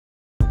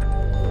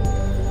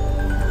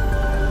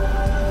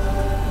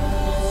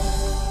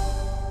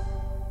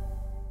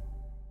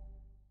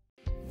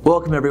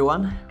Welcome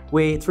everyone.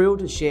 We're thrilled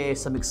to share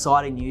some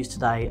exciting news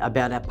today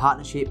about our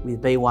partnership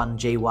with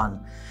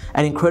B1G1,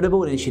 an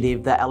incredible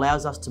initiative that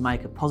allows us to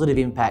make a positive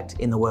impact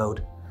in the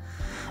world.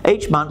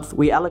 Each month,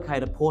 we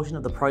allocate a portion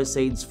of the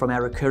proceeds from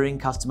our recurring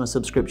customer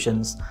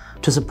subscriptions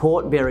to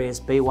support various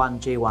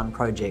B1G1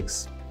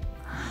 projects.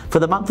 For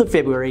the month of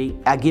February,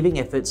 our giving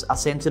efforts are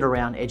centred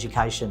around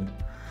education,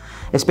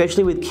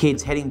 especially with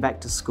kids heading back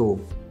to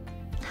school.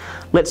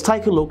 Let's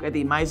take a look at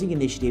the amazing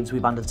initiatives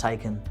we've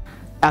undertaken.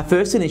 Our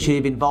first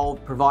initiative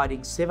involved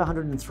providing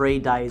 703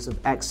 days of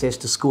access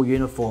to school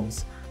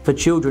uniforms for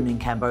children in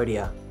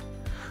Cambodia.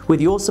 With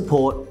your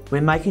support,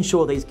 we're making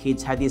sure these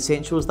kids have the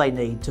essentials they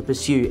need to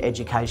pursue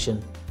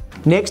education.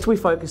 Next, we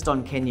focused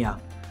on Kenya,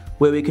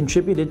 where we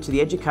contributed to the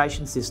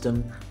education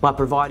system by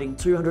providing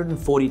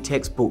 240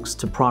 textbooks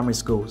to primary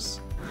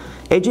schools.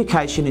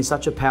 Education is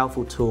such a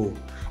powerful tool,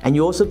 and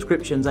your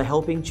subscriptions are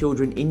helping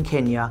children in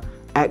Kenya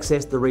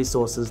access the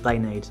resources they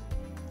need.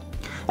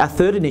 Our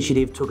third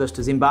initiative took us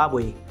to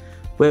Zimbabwe,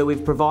 where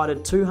we've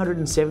provided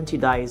 270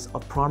 days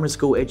of primary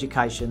school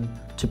education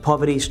to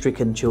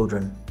poverty-stricken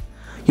children.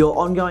 Your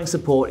ongoing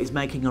support is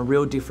making a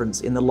real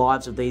difference in the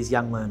lives of these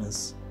young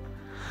learners.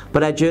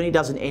 But our journey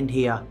doesn't end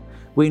here.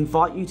 We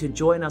invite you to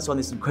join us on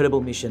this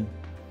incredible mission.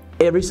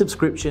 Every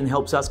subscription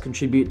helps us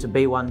contribute to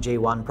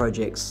B1G1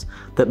 projects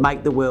that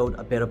make the world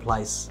a better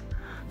place.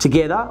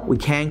 Together, we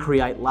can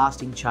create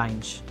lasting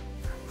change.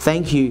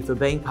 Thank you for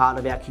being part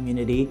of our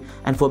community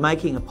and for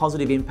making a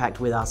positive impact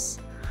with us.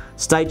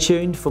 Stay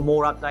tuned for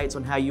more updates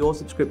on how your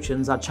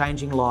subscriptions are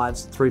changing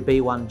lives through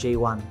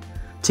B1G1.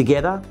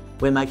 Together,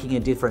 we're making a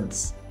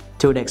difference.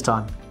 Till next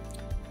time.